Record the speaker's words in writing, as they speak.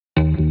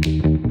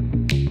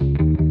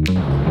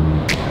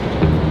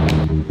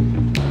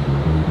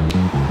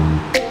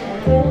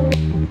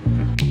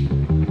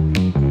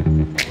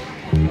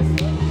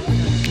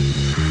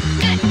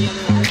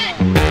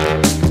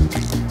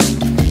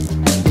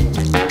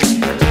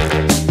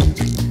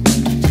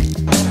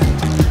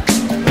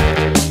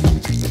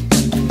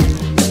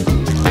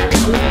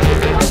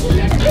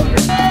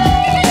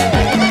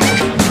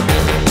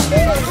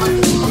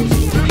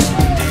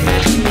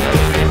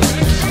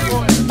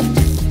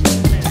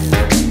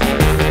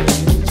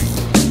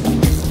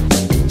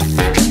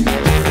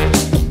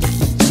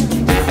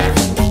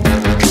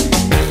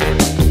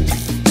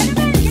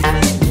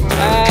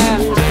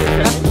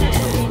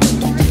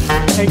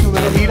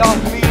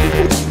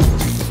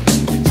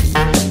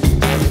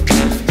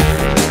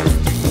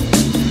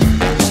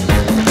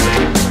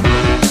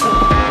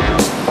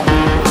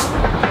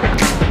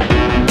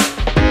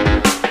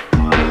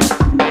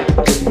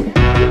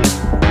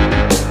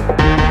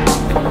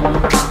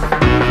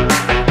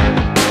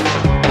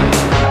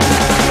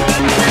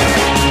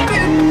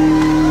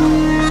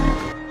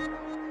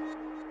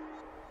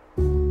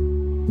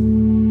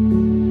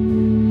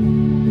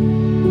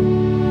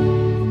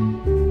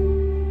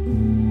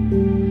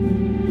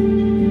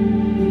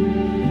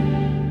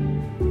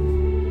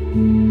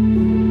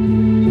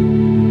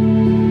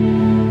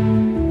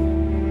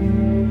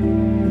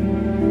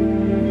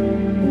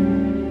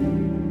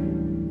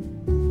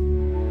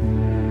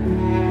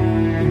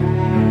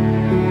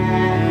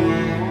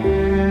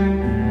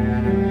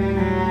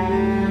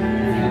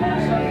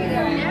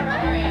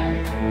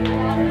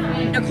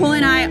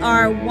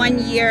are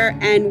 1 year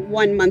and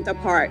 1 month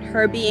apart.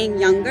 Her being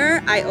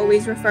younger, I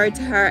always referred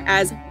to her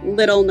as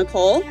little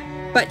Nicole,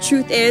 but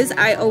truth is,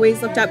 I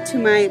always looked up to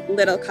my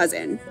little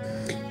cousin.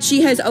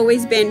 She has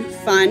always been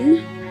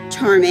fun,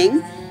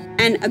 charming,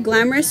 and a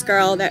glamorous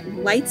girl that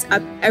lights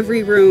up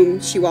every room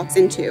she walks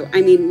into.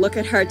 I mean, look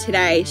at her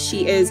today.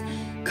 She is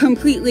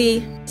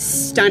completely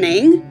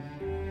stunning.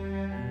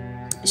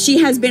 She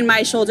has been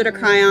my shoulder to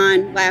cry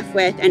on, laugh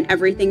with, and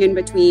everything in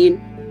between.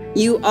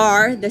 You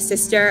are the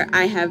sister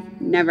I have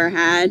never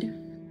had.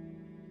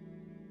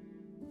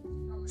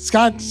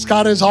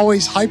 Scott is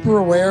always hyper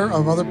aware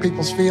of other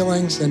people's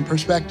feelings and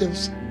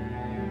perspectives.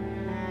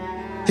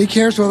 He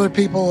cares what other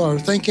people are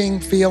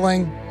thinking,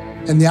 feeling,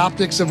 and the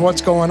optics of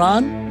what's going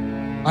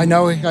on. I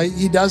know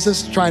he does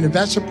this to try an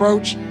best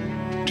approach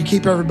to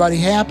keep everybody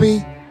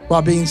happy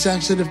while being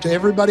sensitive to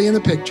everybody in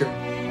the picture.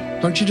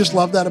 Don't you just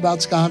love that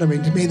about Scott? I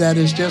mean, to me, that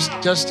is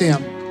just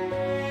him.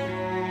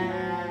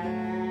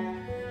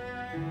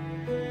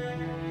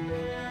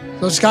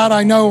 So Scott,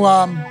 I know,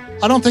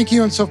 I don't think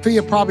you and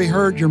Sophia probably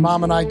heard your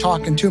mom and I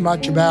talking too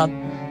much about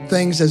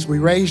things as we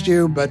raised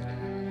you, but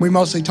we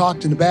mostly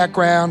talked in the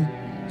background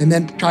and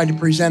then tried to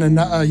present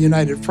a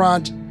united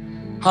front.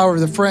 However,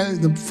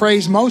 the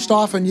phrase most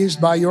often used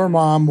by your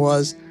mom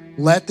was,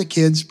 let the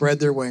kids spread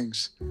their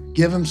wings,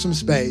 give them some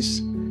space.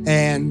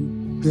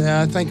 And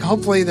I think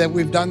hopefully that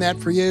we've done that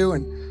for you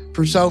and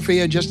for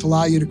Sophia, just to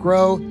allow you to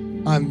grow.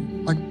 I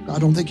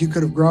don't think you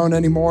could have grown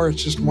anymore.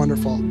 It's just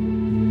wonderful.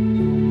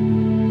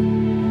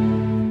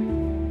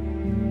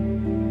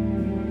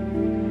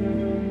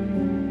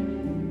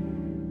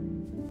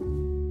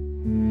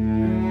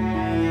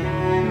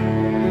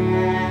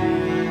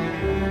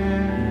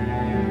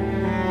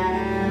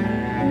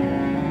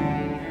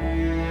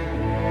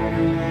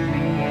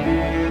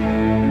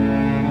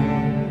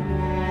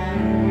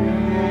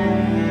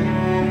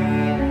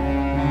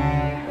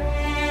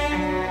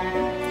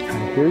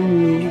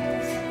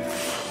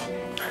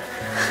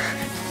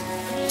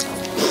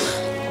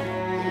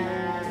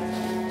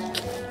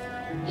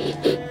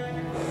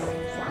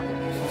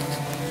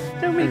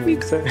 Don't make me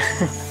cry.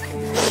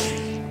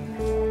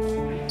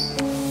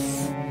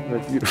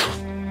 That's beautiful.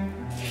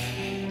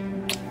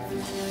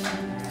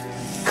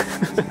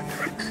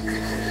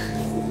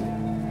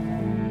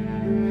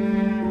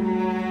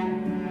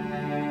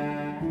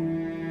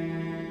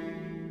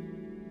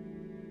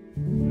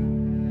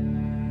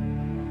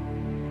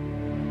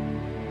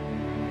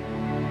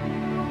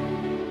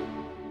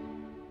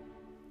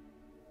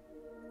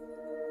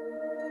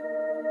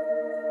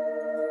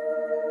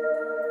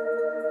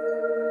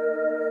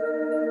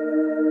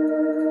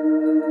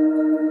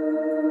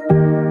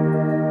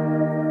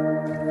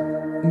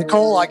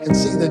 Nicole, I can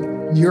see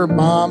that your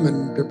mom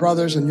and your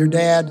brothers and your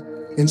dad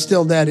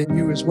instilled that in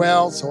you as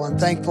well. So I'm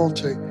thankful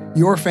to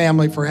your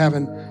family for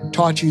having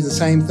taught you the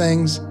same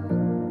things,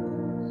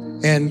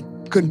 and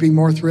couldn't be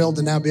more thrilled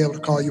to now be able to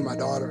call you my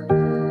daughter.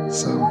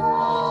 So.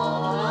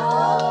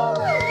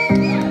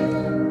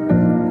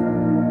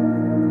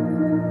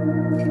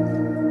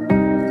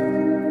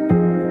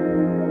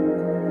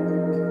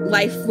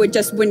 Life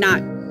would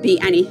not be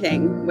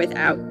anything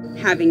without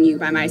having you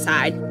by my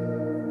side.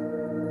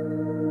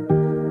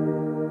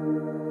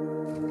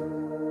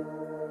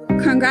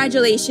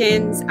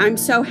 Congratulations. I'm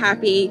so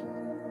happy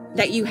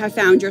that you have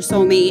found your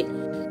soulmate.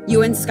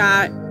 You and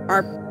Scott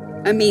are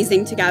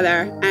amazing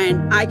together,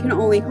 and I can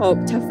only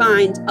hope to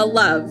find a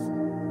love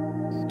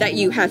that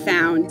you have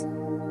found,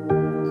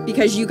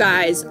 because you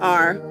guys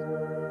are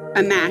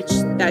a match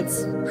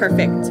that's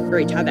perfect for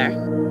each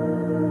other.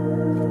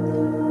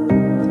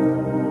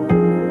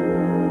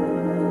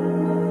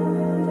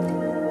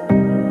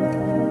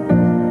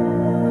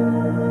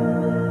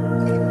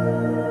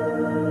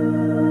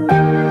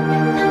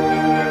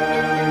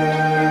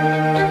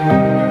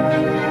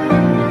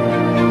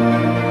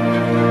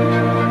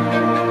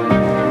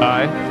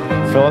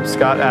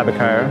 Scott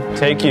Abakir,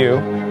 take you,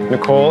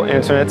 Nicole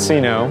Antoinette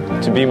Sino,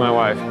 to be my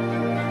wife.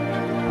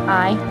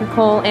 I,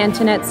 Nicole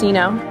Antoinette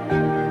Sino,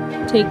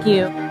 take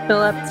you,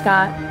 Philip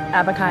Scott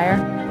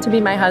Abakir, to be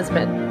my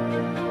husband.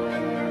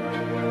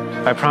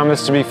 I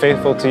promise to be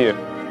faithful to you.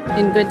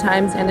 In good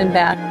times and in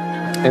bad.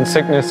 In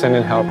sickness and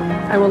in health.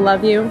 I will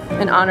love you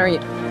and honor you.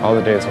 All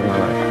the days of my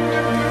life.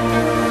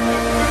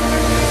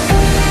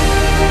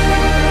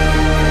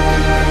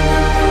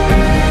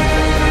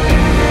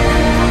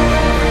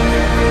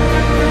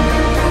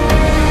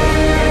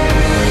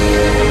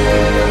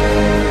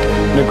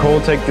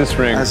 Nicole, take this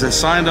ring. As a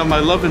sign of my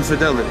love and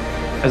fidelity.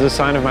 As a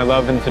sign of my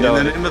love and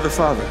fidelity. In the name of the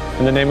Father.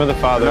 In the name of the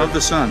Father. And of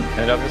the Son.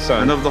 And of the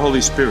Son. And of the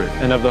Holy Spirit.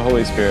 And of the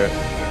Holy Spirit.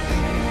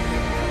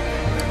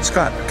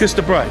 Scott, kiss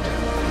the bride.